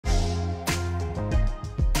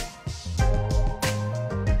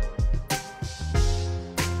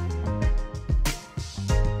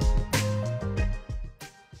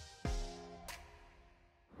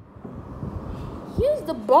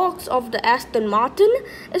the box of the Aston Martin.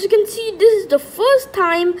 As you can see, this is the first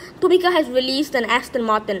time Tomica has released an Aston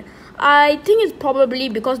Martin. I think it's probably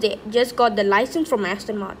because they just got the license from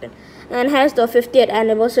Aston Martin, and has the 50th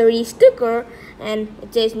anniversary sticker, and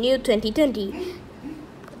it says new 2020.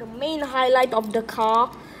 The main highlight of the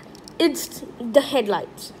car, it's the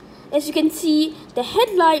headlights. As you can see, the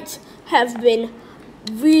headlights have been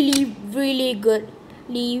really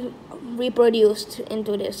goodly reproduced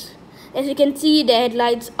into this. As you can see, the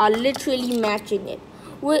headlights are literally matching it,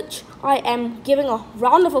 which I am giving a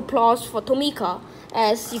round of applause for Tomica.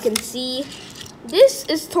 As you can see, this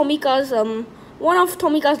is Tomica's one of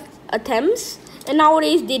Tomica's attempts, and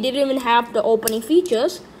nowadays they didn't even have the opening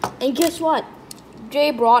features, and guess what,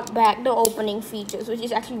 they brought back the opening features, which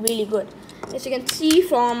is actually really good. As you can see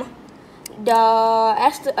from the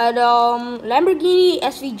Lamborghini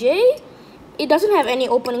SVJ, it doesn't have any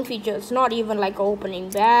opening features, not even like an opening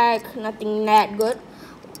back, nothing that good,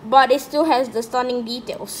 but it still has the stunning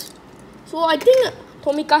details. So I think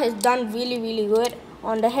Tomica has done really good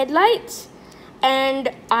on the headlights,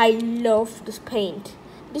 and I love this paint.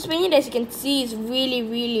 This paint, as you can see, is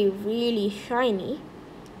really shiny.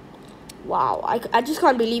 Wow, I just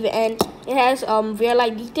can't believe it. And it has rear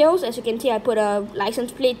light details. As you can see, I put a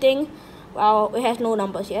license plate thing. Well, it has no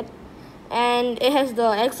numbers yet, and it has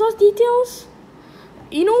the exhaust details.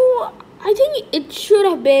 You know, I think it should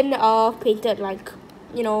have been painted like,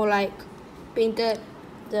 you know, like painted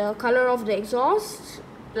the color of the exhaust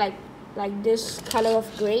like this color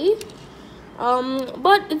of gray.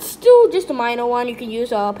 But it's still just a minor one. You can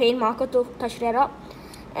use a paint marker to touch that up.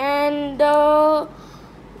 And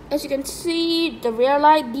as you can see, the rear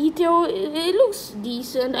light detail, it looks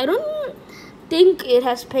decent. I don't think it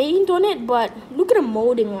has paint on it, but look at the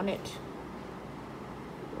molding on it.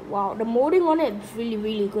 Wow, the molding on it is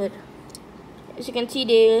really good. As you can see,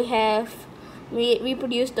 they have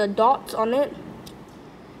reproduced the dots on it,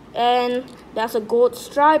 and there's a gold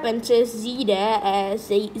stripe and says Z there as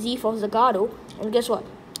Z for Zagato. And guess what?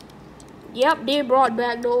 Yep, they brought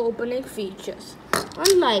back the opening features.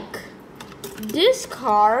 Unlike this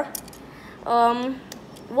car,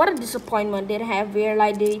 what a disappointment. They didn't have rear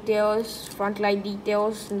light details, front light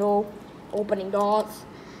details, no opening doors.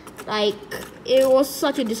 Like, it was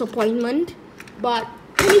such a disappointment. But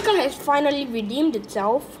Tomica has finally redeemed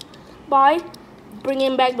itself by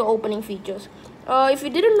bringing back the opening features. If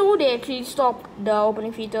you didn't know, they actually stopped the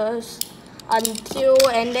opening features and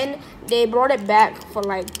then they brought it back for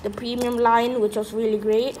like the premium line, which was really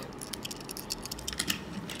great.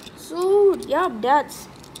 So yeah, that's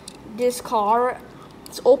this car.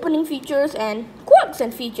 It's opening features and quirks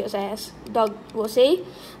and features, as Doug will say.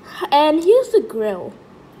 And here's the grille.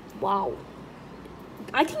 Wow,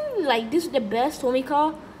 I think like this is the best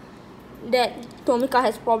Tomica that Tomica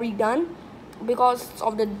has probably done, because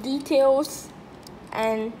of the details.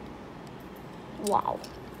 And wow,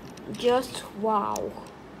 just wow.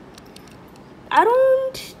 I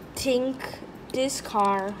don't think this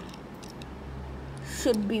car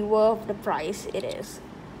should be worth the price it is.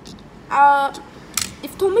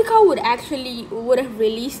 If Tomica would have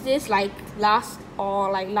released this like last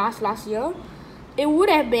year, it would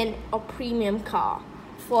have been a premium car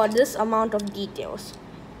for this amount of details.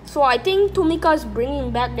 So I think Tomica is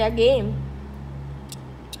bringing back their game,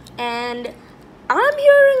 and I'm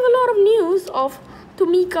hearing a lot of news of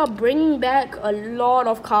Tomica bringing back a lot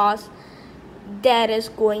of cars that is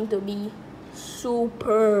going to be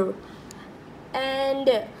superb.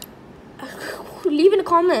 And leave in the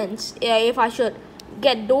comments if I should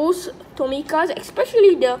get those Tomicas,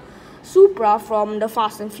 especially the Supra from the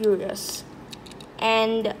Fast and Furious.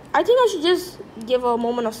 And I think I should just give a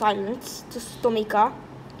moment of silence to Tomica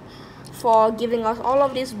for giving us all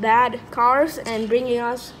of these bad cars and bringing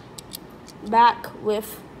us back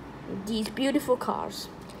with these beautiful cars.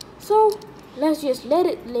 So let's just let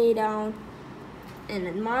it lay down and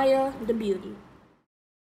admire the beauty.